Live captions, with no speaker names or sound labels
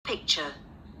picture.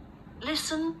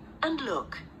 Listen and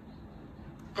look.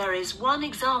 There is one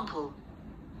example.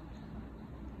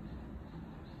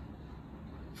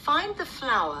 Find the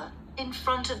flower in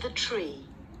front of the tree.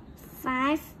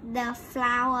 Find the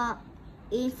flower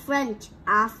in front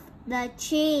of the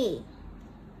tree.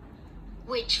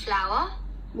 Which flower?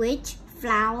 Which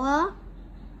flower?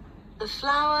 The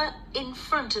flower in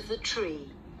front of the tree.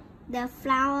 The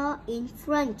flower in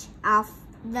front of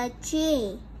the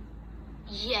tree.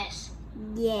 Yes.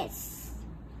 Yes.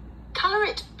 Color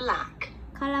it black.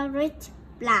 Color it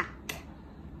black.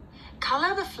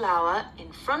 Color the flower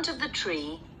in front of the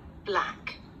tree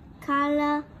black.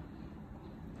 Color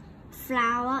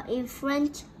flower in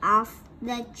front of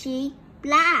the tree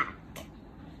black.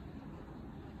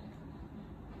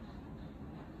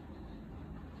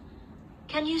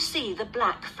 Can you see the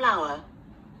black flower?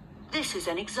 This is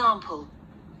an example.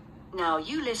 Now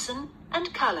you listen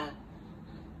and color.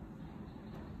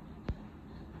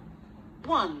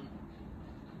 1.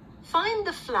 Find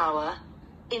the flower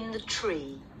in the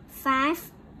tree. Find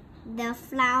the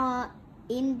flower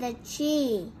in the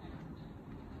tree.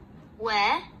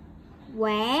 Where?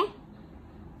 Where?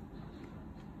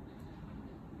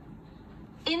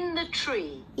 In the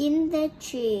tree. In the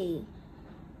tree.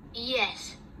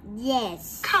 Yes.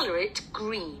 Yes. Color it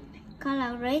green.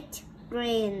 Color it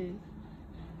green.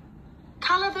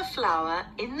 Color the flower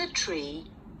in the tree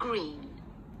green.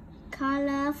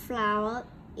 Color flower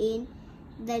in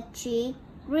the tree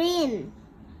green.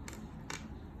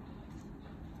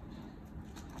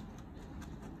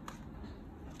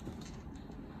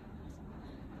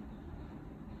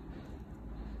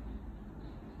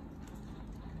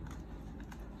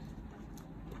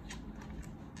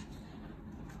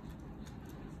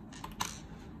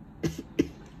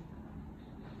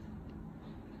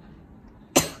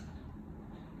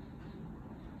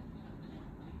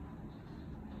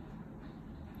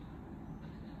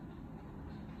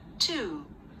 Two.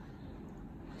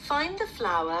 Find the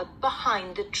flower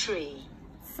behind the tree.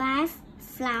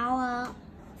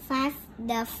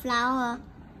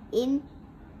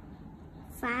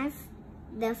 Find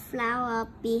the flower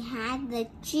behind the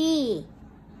tree.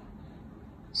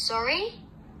 Sorry?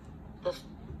 The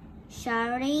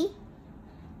Sorry?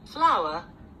 flower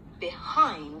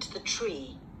behind the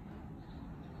tree.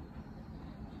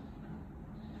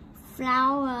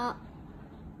 Flower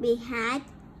behind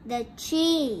the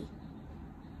tree.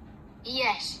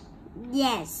 Yes.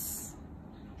 Yes.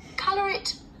 Color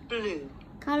it blue.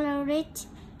 Color it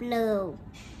blue.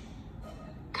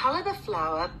 Color the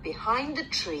flower behind the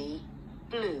tree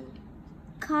blue.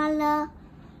 Color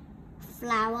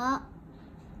flower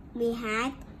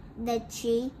behind the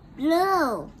tree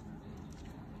blue.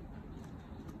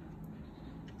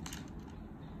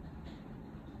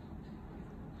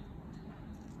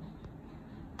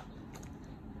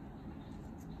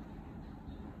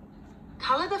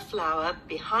 Color the flower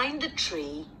behind the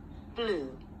tree blue.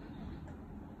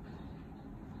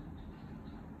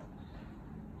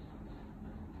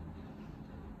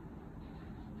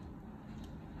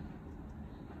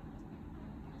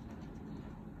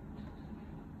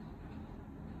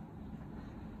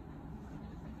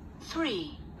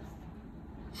 Three.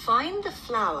 Find the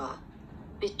flower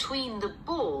between the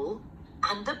ball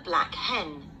and the black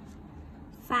hen.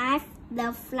 Find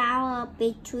the flower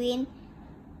between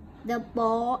the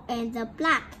ball and the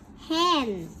black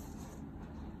hen.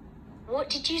 What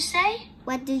did you say?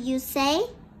 What do you say?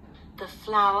 The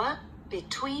flower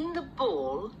between the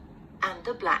ball and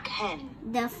the black hen.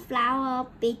 The flower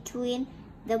between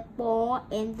the ball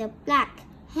and the black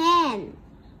hen.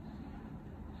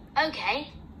 Okay.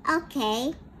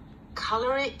 Okay.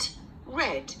 Color it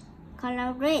red.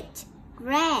 Color it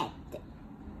red.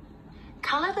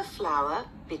 Color the flower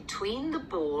between the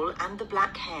ball and the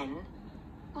black hen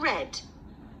red.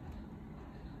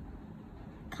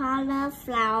 Color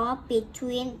flower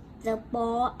between the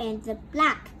ball and the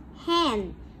black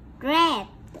hen red.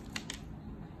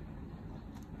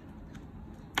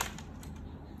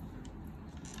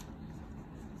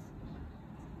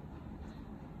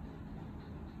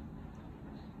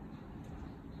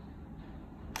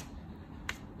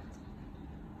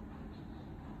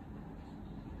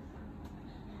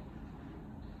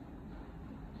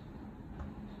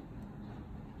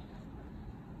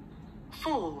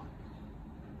 Four.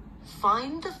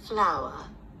 Find the flower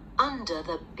under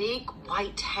the big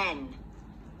white hen.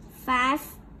 Find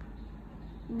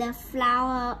the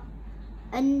flower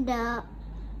under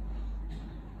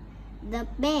the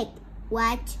big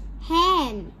white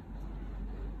hen.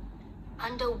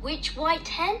 Under which white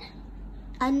hen?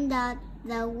 Under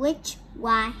the which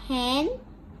white hen?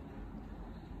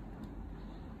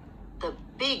 The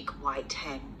big white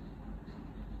hen.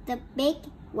 The big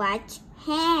white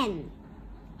hen.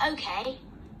 Okay.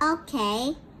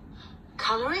 Okay.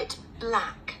 Color it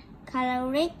black.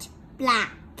 Color it black.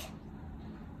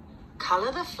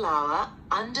 Color the flower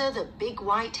under the big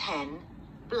white hen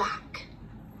black.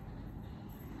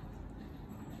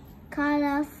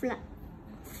 Color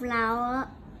flower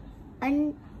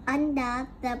under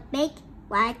the big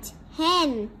white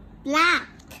hen black.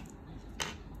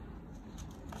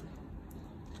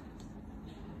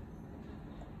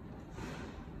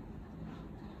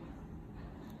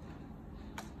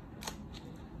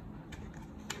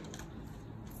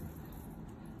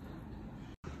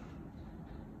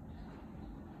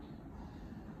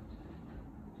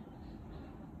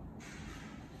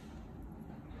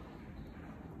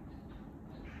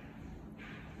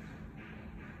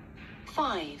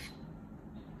 Five.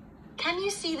 Can you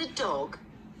see the dog?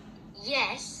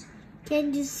 Yes.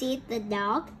 Can you see the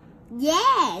dog?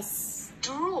 Yes.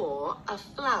 Draw a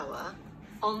flower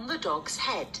on the dog's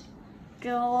head.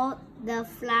 Draw the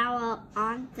flower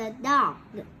on the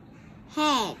dog's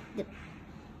head.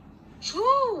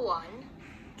 Draw one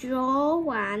Draw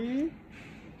one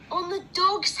on the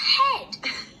dog's head.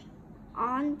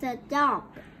 on the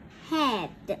dog's head.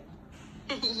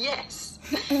 Yes.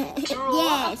 Draw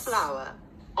a Yes. flower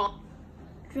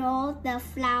Draw the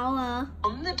flower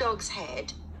on the dog's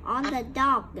head on the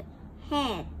dog's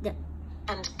head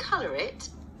and color it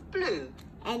blue.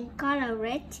 and color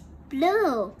it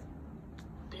blue.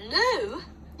 Blue?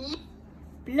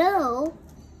 Blue?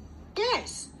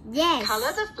 Yes. Yes.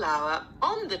 Color the flower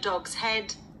on the dog's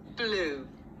head blue.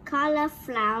 Color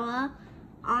flower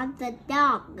on the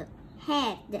dog's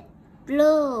head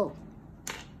blue.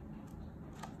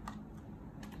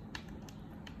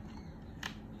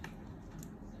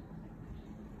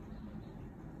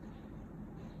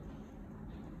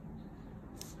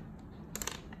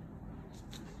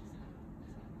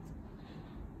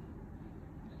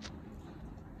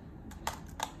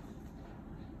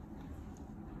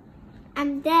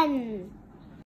 And then